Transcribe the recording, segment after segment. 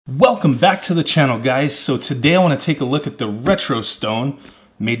Welcome back to the channel, guys. So today I want to take a look at the RetroStone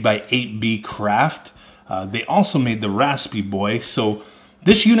made by 8B Craft. They also made the Raspy Boy. So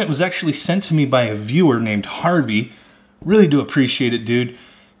this unit was actually sent to me by a viewer named Harvey. Really do appreciate it, dude.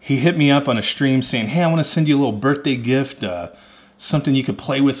 He hit me up on a stream saying, hey, I want to send you a little birthday gift, something you could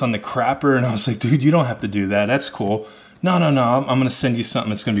play with on the crapper. And I was like, dude, you don't have to do that. That's cool. No, I'm going to send you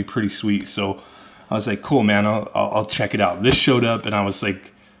something that's going to be pretty sweet. So I was like, cool, man, I'll check it out. This showed up and I was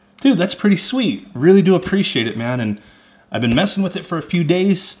like, dude, that's pretty sweet. Really do appreciate it, man. And I've been messing with it for a few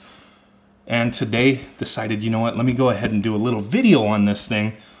days. And today decided, you know what, let me go ahead and do a little video on this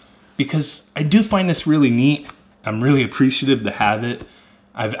thing because I do find this really neat. I'm really appreciative to have it.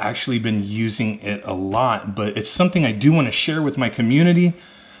 I've actually been using it a lot, but it's something I do want to share with my community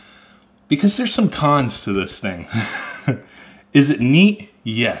because there's some cons to this thing. Is it neat?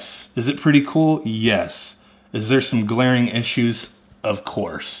 Yes. Is it pretty cool? Yes. Is there some glaring issues? Of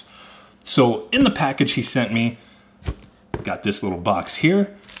course. So in the package he sent me, got this little box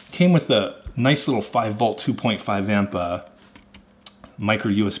here. Came with a nice little 5-volt 2.5 amp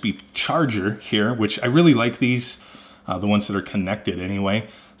micro USB charger here, which I really like these, the ones that are connected anyway.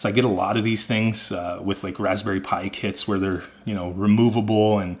 So I get a lot of these things with like Raspberry Pi kits where they're, you know,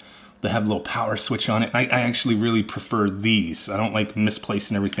 removable and they have a little power switch on it. I actually really prefer these. I don't like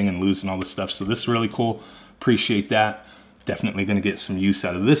misplacing everything and losing all this stuff. So this is really cool. Appreciate that. Definitely going to get some use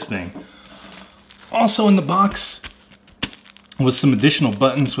out of this thing. Also in the box was some additional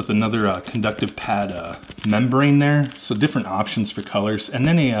buttons with another conductive pad membrane there. So different options for colors. And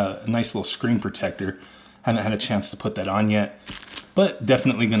then a nice little screen protector. Haven't had a chance to put that on yet. But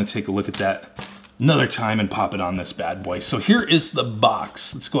definitely going to take a look at that another time and pop it on this bad boy. So here is the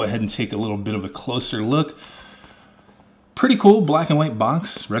box. Let's go ahead and take a little bit of a closer look. Pretty cool black and white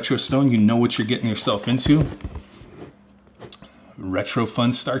box. RetroStone, you know what you're getting yourself into. Retro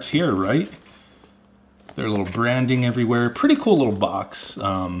fun starts here, right? Their little branding everywhere. Pretty cool little box.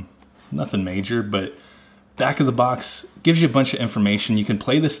 Nothing major, but back of the box gives you a bunch of information. You can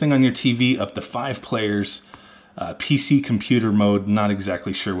play this thing on your TV up to 5 players. PC computer mode, not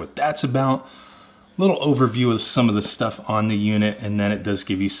exactly sure what that's about. Little overview of some of the stuff on the unit, and then it does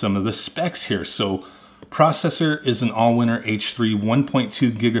give you some of the specs here. So processor is an Allwinner H3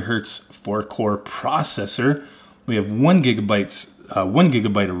 1.2 gigahertz 4-core processor. We have 1 gigabyte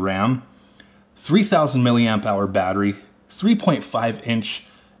of RAM, 3000 milliamp hour battery, 3.5 inch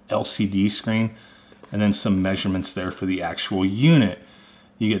LCD screen, and then some measurements there for the actual unit.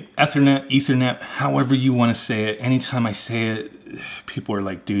 You get Ethernet, however you want to say it. Anytime I say it, people are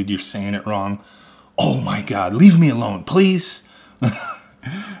like, dude, you're saying it wrong. Oh my God, leave me alone, please.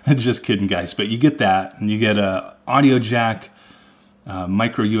 Just kidding, guys, but you get that, and you get a audio jack,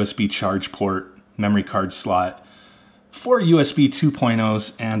 micro USB charge port, memory card slot, 4 USB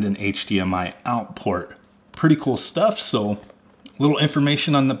 2.0s, and an HDMI out port. Pretty cool stuff. So a little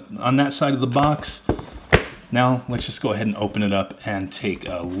information on that side of the box. Now let's just go ahead and open it up and take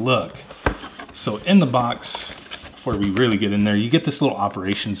a look. So in the box, before we really get in there, you get this little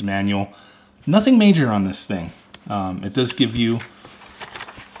operations manual. Nothing major on this thing. It does give you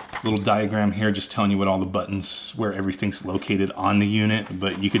a little diagram here just telling you what all the buttons, where everything's located on the unit,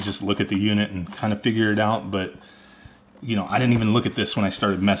 but you could just look at the unit and kind of figure it out. But you know, I didn't even look at this when I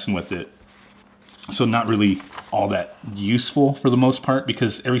started messing with it. So not really all that useful for the most part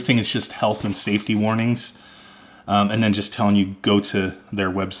because everything is just health and safety warnings. And then just telling you go to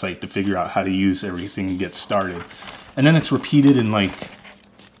their website to figure out how to use everything and get started. And then it's repeated in like,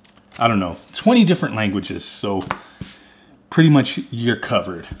 I don't know, 20 different languages. So pretty much you're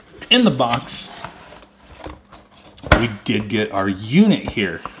covered. In the box, we did get our unit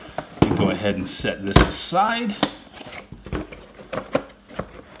here. We go ahead and set this aside.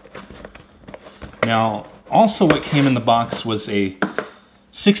 Now, also what came in the box was a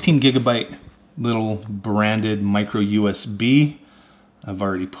 16 gigabyte little branded micro USB. I've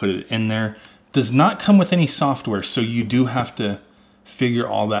already put it in there. Does not come with any software, so you do have to figure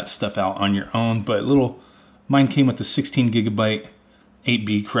all that stuff out on your own. But mine came with the 16 gigabyte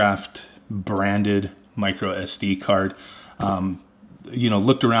 8B Craft branded micro SD card. You know,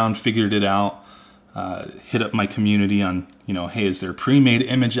 looked around, figured it out. Hit up my community on, you know, hey, is there a pre-made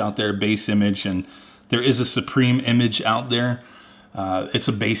image out there, base image? And there is a Supreme image out there. It's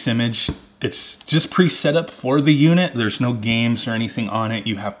a base image. It's just pre-set up for the unit. There's no games or anything on it.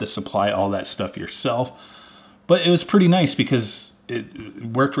 You have to supply all that stuff yourself. But it was pretty nice because it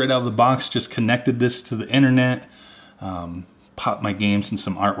worked right out of the box. Just connected this to the internet, popped my games and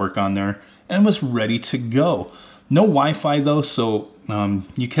some artwork on there, and was ready to go. No Wi-Fi though, so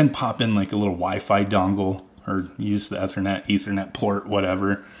you can pop in like a little Wi-Fi dongle or use the Ethernet port,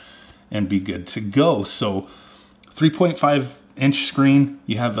 whatever, and be good to go. So 3.5-inch screen.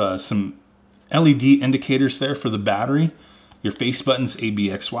 You have some LED indicators there for the battery. Your face buttons, A,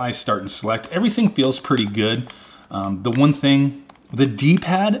 B, X, Y, start and select. Everything feels pretty good. The one thing, the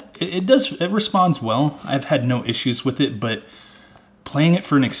D-pad, it responds well. I've had no issues with it, but playing it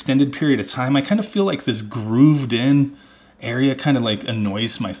for an extended period of time, I kind of feel like this grooved in area kind of like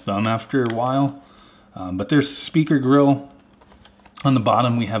annoys my thumb after a while. But there's the speaker grill. On the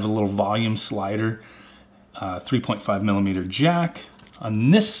bottom, we have a little volume slider, 3.5mm jack.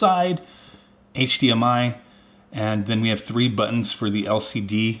 On this side, HDMI, and then we have 3 buttons for the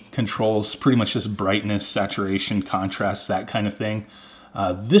LCD controls, pretty much just brightness, saturation, contrast, that kind of thing.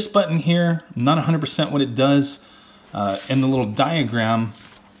 This button here, not 100% what it does. In the little diagram,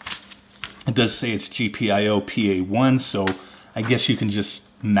 it does say it's GPIO PA1, so I guess you can just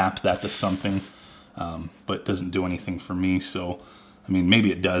map that to something, but it doesn't do anything for me. So, I mean,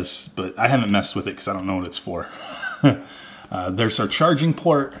 maybe it does, but I haven't messed with it because I don't know what it's for. There's our charging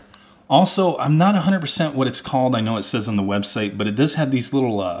port. Also, I'm not 100% what it's called. I know it says on the website, but it does have these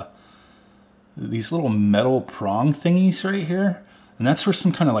little metal prong thingies right here, and that's for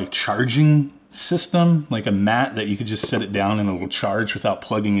some kind of like charging system, like a mat that you could just set it down and it will charge without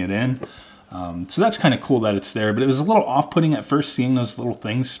plugging it in. So that's kind of cool that it's there, but it was a little off-putting at first seeing those little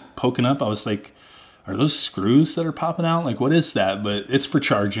things poking up. I was like, are those screws that are popping out? Like, what is that? But it's for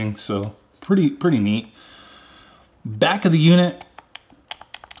charging, so pretty neat. Back of the unit,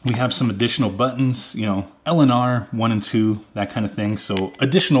 we have some additional buttons, you know, L and R, 1 and 2, that kind of thing. So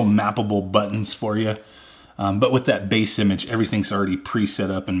additional mappable buttons for you. But with that base image, everything's already pre-set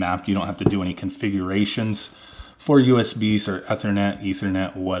up and mapped. You don't have to do any configurations for USBs or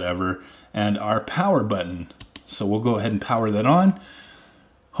Ethernet, whatever. And our power button. So we'll go ahead and power that on.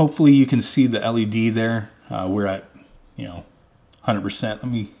 Hopefully you can see the LED there. We're at, you know, 100%. Let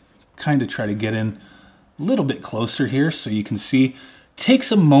me kind of try to get in a little bit closer here so you can see.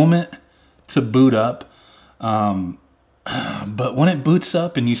 Takes a moment to boot up. But when it boots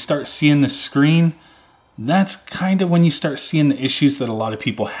up and you start seeing the screen, that's kind of when you start seeing the issues that a lot of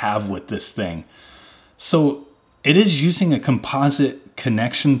people have with this thing. So it is using a composite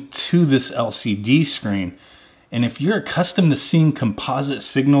connection to this LCD screen. And if you're accustomed to seeing composite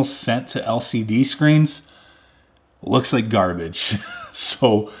signals sent to LCD screens, looks like garbage.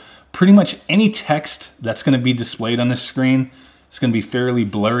 So pretty much any text that's going to be displayed on this screen, it's going to be fairly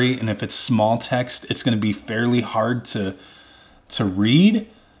blurry. And if it's small text, it's going to be fairly hard to read.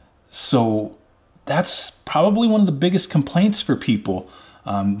 So that's probably one of the biggest complaints for people.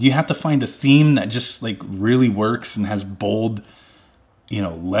 You have to find a theme that just like really works and has bold, you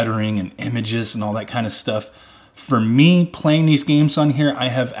know, lettering and images and all that kind of stuff. For me, playing these games on here, I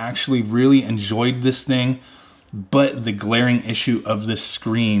have actually really enjoyed this thing, but the glaring issue of this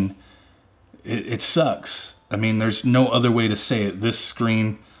screen, it sucks. I mean, there's no other way to say it. This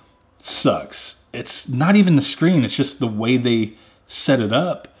screen sucks. It's not even the screen, it's just the way they set it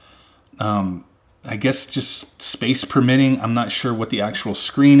up. I guess just space permitting, I'm not sure what the actual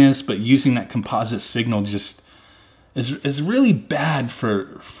screen is, but using that composite signal just is really bad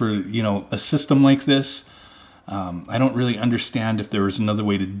for you know, a system like this. I don't really understand if there was another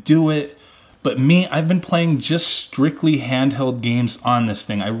way to do it, but me, I've been playing just strictly handheld games on this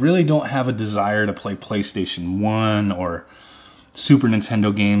thing. I really don't have a desire to play PlayStation 1 or Super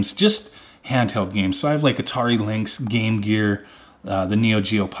Nintendo games, just handheld games. So I have like Atari Lynx, Gamegear, the Neo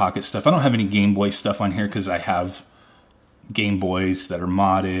Geo Pocket stuff. I don't have any Game Boy stuff on here because I have Game Boys that are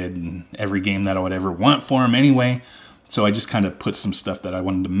modded and every game that I would ever want for them anyway. So I just kind of put some stuff that I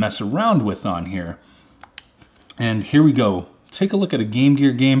wanted to mess around with on here. And here we go. Take a look at a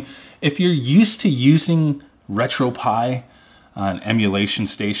Gamegear game. If you're used to using RetroPie, an emulation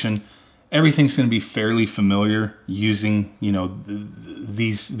station, everything's going to be fairly familiar using, you know,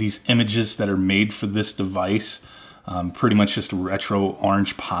 these images that are made for this device. Pretty much just retro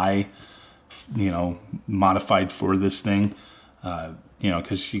orange pie, you know, modified for this thing, you know,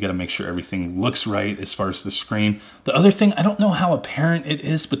 because you got to make sure everything looks right as far as the screen. The other thing, I don't know how apparent it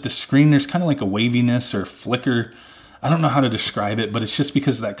is, but the screen, there's kind of like a waviness or flicker. I don't know how to describe it, but it's just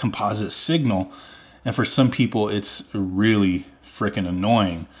because of that composite signal. And for some people, it's really freaking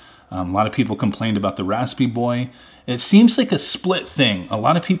annoying. A lot of people complained about the Raspberry Boy. It seems like a split thing. A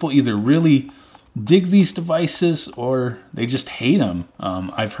lot of people either really dig these devices or they just hate them.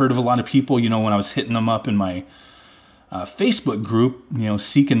 I've heard of a lot of people, you know, when I was hitting them up in my Facebook group, you know,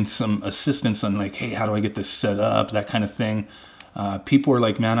 seeking some assistance on like, hey, how do I get this set up, that kind of thing. People were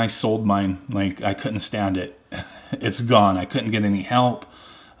like, man, I sold mine. Like, I couldn't stand it. It's gone. I couldn't get any help.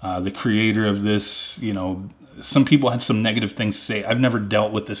 The creator of this, you know, some people had some negative things to say. I've never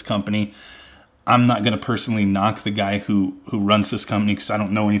dealt with this company. I'm not going to personally knock the guy who runs this company because I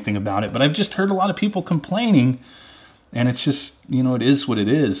don't know anything about it. But I've just heard a lot of people complaining, and it's just, you know, it is what it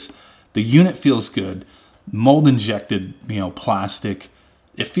is. The unit feels good. Mold injected, you know, plastic.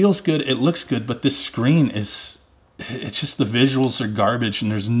 It feels good. It looks good. But this screen is, it's just the visuals are garbage,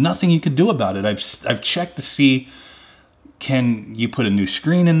 and there's nothing you could do about it. I've checked to see, can you put a new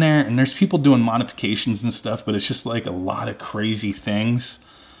screen in there? And there's people doing modifications and stuff, but it's just like a lot of crazy things.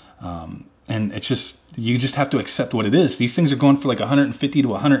 And it's just, you just have to accept what it is. These things are going for like $150 to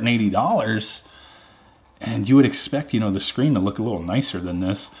 $180. And you would expect, you know, the screen to look a little nicer than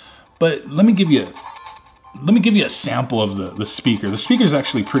this. But let me give you a sample of the speaker. The speaker is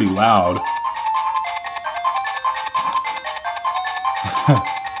actually pretty loud.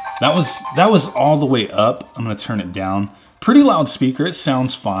 That was all the way up. I'm gonna turn it down. Pretty loud speaker, it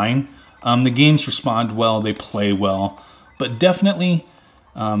sounds fine. The games respond well, they play well, but definitely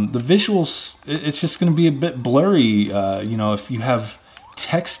the visuals, it's just gonna be a bit blurry. You know, if you have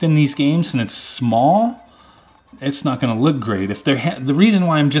text in these games and it's small, it's not gonna look great. If they're the reason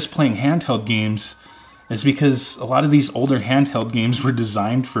why I'm just playing handheld games is because a lot of these older handheld games were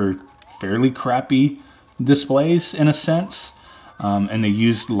designed for fairly crappy displays in a sense. And they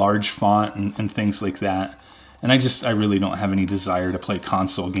used large font and things like that. And I really don't have any desire to play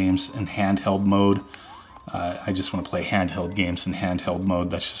console games in handheld mode. I just want to play handheld games in handheld mode.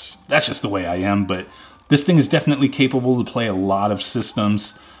 That's just the way I am. But this thing is definitely capable to play a lot of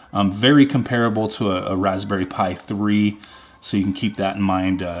systems. Very comparable to a Raspberry Pi 3. So you can keep that in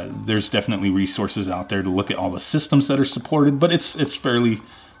mind. There's definitely resources out there to look at all the systems that are supported. But it's fairly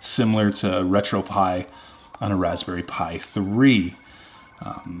similar to RetroPie on a Raspberry Pi 3.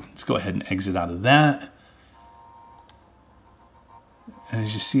 Let's go ahead and exit out of that. And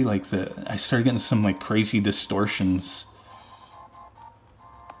as you see, like I started getting some like crazy distortions.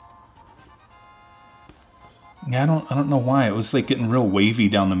 Yeah, I don't know why. It was like getting real wavy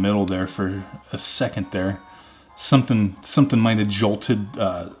down the middle there for a second there. Something might have jolted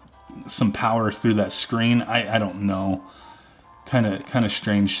some power through that screen. I don't know. Kind of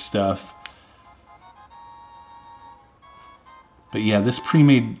strange stuff. But yeah, this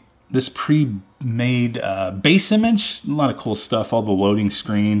pre-made base image, a lot of cool stuff. All the loading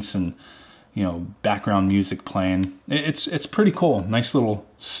screens and, you know, background music playing. It's pretty cool. Nice little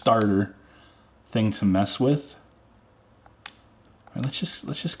starter thing to mess with. All right,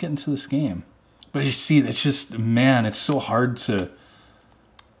 let's just get into this game. But you see, it's just, man, it's so hard to.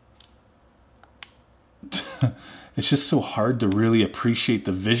 It's just so hard to really appreciate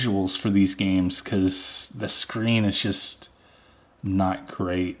the visuals for these games because the screen is just not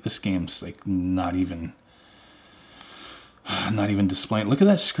great. This game's like not even displaying. Look at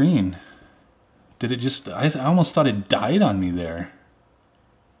that screen. Did it just, I almost thought it died on me there.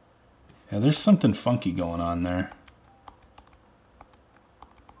 Yeah, there's something funky going on there.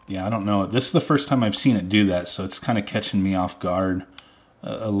 Yeah, I don't know. This is the first time I've seen it do that, so it's kind of catching me off guard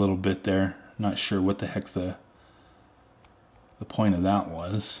a little bit there. Not sure what the heck the point of that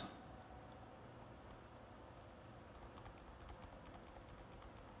was.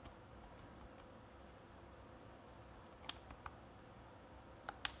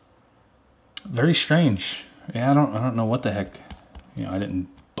 Very strange. Yeah, I don't know what the heck. You know, I didn't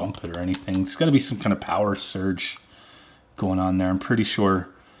bump it or anything. It's got to be some kind of power surge going on there. I'm pretty sure.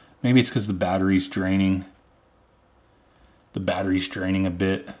 Maybe it's because the battery's draining. The battery's draining a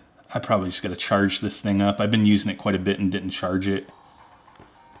bit. I probably just got to charge this thing up. I've been using it quite a bit and didn't charge it.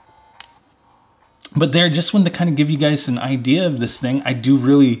 But there, just wanted to kind of give you guys an idea of this thing. I do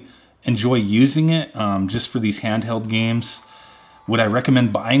really enjoy using it just for these handheld games. Would I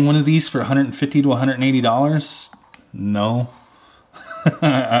recommend buying one of these for $150 to $180? No,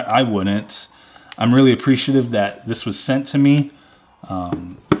 I wouldn't. I'm really appreciative that this was sent to me. I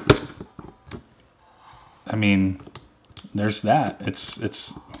mean, there's that.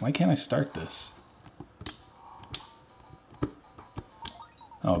 It's. Why can't I start this?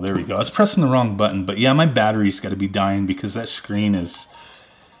 Oh, there we go. I was pressing the wrong button, but yeah, my battery's got to be dying because that screen is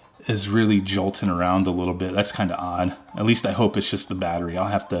really jolting around a little bit. That's kind of odd. At least I hope it's just the battery. I'll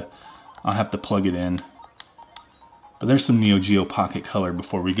have to plug it in. But there's some Neo Geo Pocket Color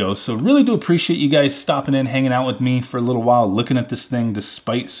before we go. So really do appreciate you guys stopping in, hanging out with me for a little while, looking at this thing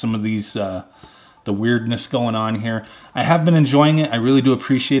despite some of these the weirdness going on here. I have been enjoying it. I really do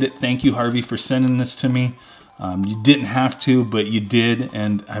appreciate it. Thank you, Harvey, for sending this to me. You didn't have to, but you did,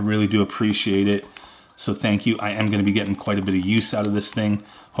 and I really do appreciate it. So thank you. I am going to be getting quite a bit of use out of this thing.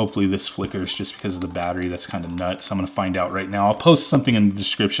 Hopefully this flickers just because of the battery. That's kind of nuts. I'm going to find out right now. I'll post something in the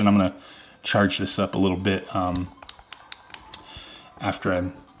description. I'm going to charge this up a little bit after I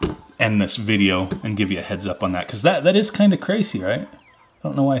end this video and give you a heads up on that. Because that is kind of crazy, right? I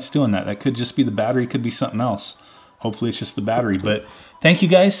don't know why it's doing that. That could just be the battery. Could be something else. Hopefully it's just the battery. But thank you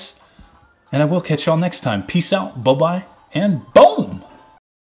guys. And I will catch y'all next time. Peace out. Bye-bye. And boom!